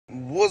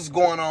What's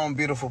going on,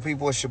 beautiful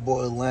people? It's your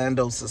boy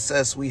Orlando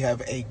Success. We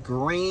have a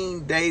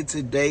green day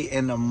today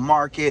in the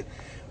market.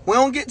 We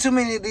don't get too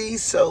many of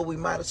these, so we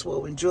might as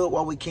well enjoy it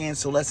while we can.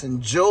 So let's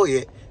enjoy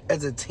it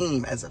as a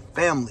team, as a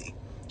family,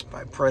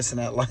 by pressing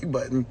that like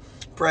button,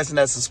 pressing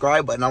that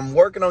subscribe button. I'm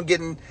working on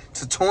getting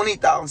to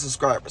 20,000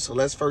 subscribers. So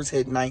let's first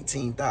hit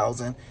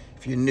 19,000.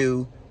 If you're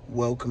new,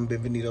 welcome,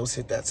 bienvenidos.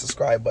 Hit that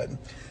subscribe button.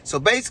 So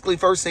basically,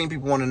 first thing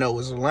people want to know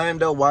is,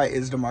 Orlando, why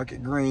is the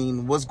market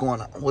green? What's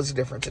going on? What's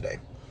different today?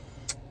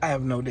 I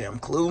have no damn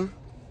clue.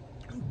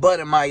 But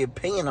in my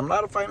opinion, I'm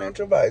not a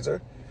financial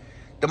advisor.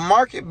 The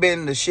market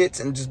been the shits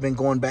and just been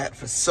going bad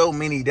for so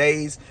many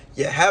days.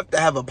 You have to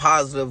have a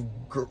positive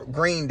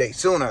green day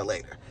sooner or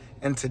later.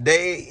 And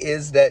today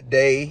is that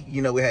day.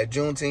 You know, we had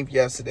Juneteenth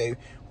yesterday.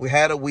 We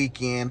had a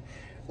weekend.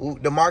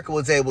 The market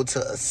was able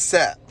to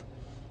accept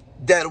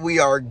that we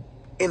are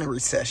in a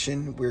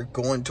recession. We're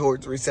going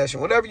towards a recession,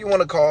 whatever you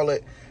want to call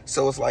it.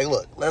 So it's like,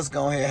 look, let's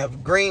go ahead and have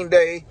a green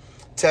day.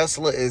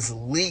 Tesla is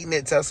leading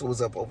it. Tesla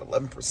was up over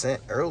 11%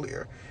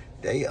 earlier.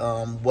 They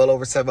well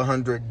over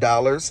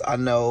 $700. I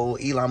know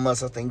Elon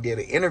Musk, I think, did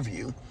an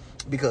interview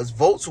because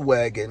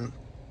Volkswagen,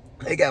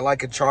 they got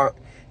like a chart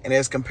and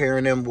it's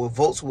comparing them with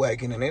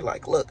Volkswagen, and they're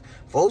like, look,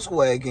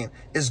 Volkswagen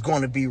is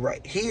going to be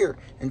right here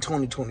in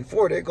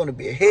 2024. They're going to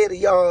be ahead of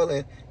y'all.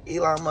 And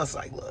Elon Musk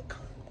like, look,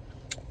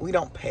 we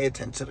don't pay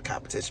attention to the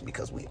competition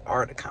because we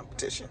are the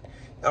competition.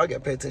 Y'all got to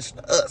pay attention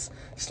to us.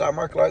 Stock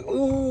market like,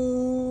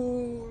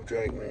 ooh,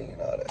 drag me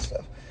and all that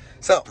stuff.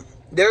 So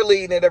they're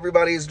leading it.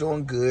 Everybody is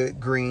doing good,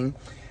 green.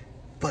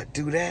 But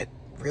do that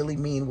really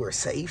mean we're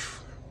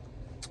safe?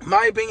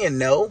 My opinion,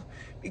 no.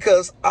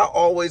 Because I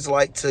always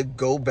like to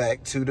go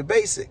back to the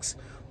basics.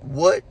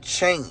 What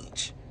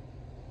changed?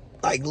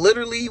 Like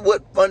literally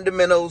what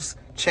fundamentals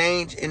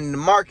change in the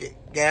market?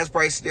 Gas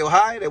price still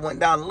high. They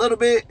went down a little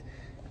bit.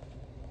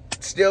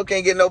 Still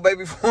can't get no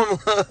baby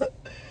formula.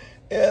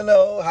 You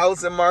know,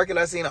 housing market,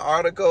 I seen an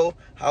article,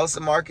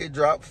 housing market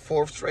dropped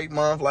fourth straight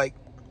month. Like,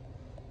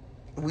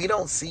 we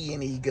don't see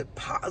any good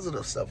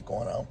positive stuff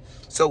going on.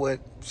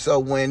 So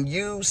when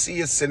you see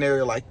a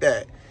scenario like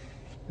that,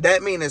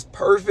 that means it's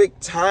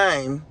perfect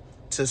time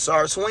to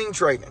start swing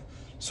trading.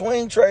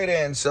 Swing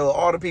trading, so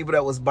all the people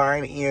that was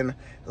buying in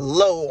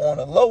low on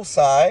the low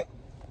side,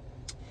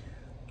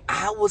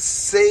 I will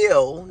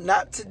sell,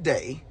 not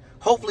today.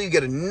 Hopefully you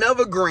get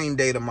another green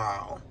day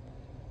tomorrow.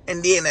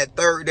 And then that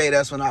third day,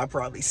 that's when I'll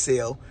probably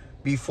sell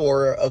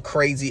before a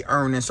crazy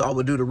earnings. So I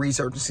would do the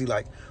research and see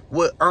like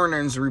what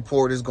earnings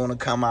report is going to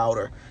come out,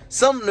 or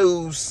some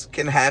news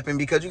can happen,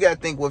 because you got to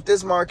think with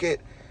this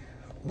market,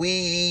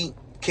 we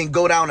can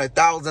go down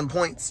 1,000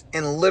 points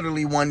in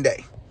literally one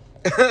day.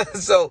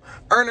 So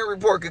earning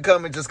report could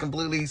come and just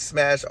completely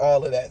smash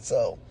all of that.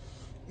 So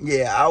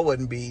yeah, I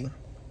wouldn't be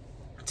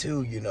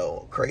too,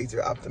 crazy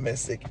or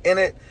optimistic in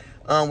it.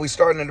 We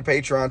starting in the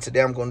Patreon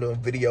today. I'm going to do a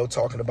video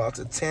talking about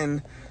the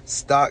 10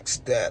 stocks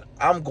that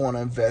I'm going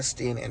to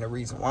invest in, and the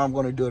reason why I'm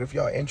going to do it. If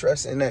y'all are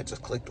interested in that,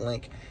 just click the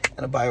link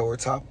in the bio or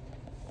top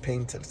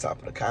ping to the top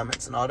of the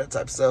comments and all that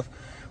type of stuff.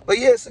 But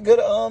yeah, it's a good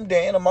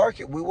day in the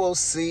market. We will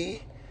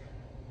see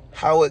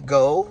how it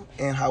go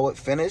and how it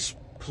finish.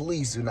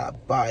 Please do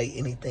not buy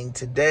anything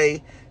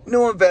today.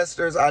 New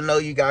investors, I know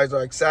you guys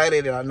are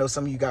excited, and I know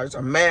some of you guys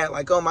are mad,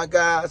 like, oh my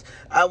gosh,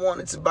 I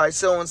wanted to buy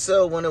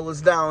so-and-so when it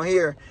was down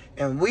here,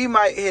 and we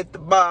might hit the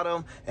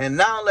bottom, and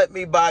now let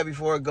me buy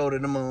before it go to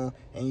the moon,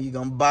 and you're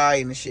going to buy,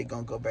 and the shit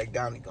going to go back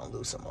down, you're going to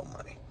lose some more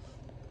money.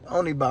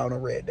 Only buy on the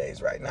red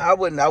days right now. I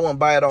wouldn't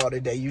buy it all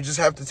today. You just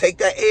have to take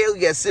that L.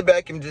 You got to sit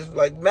back and just,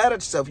 mad at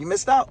yourself. You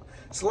missed out.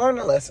 It's a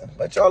learning lesson,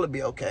 but y'all will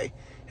be okay.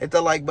 Hit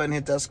that like button,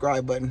 hit that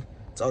subscribe button.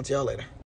 Talk to y'all later.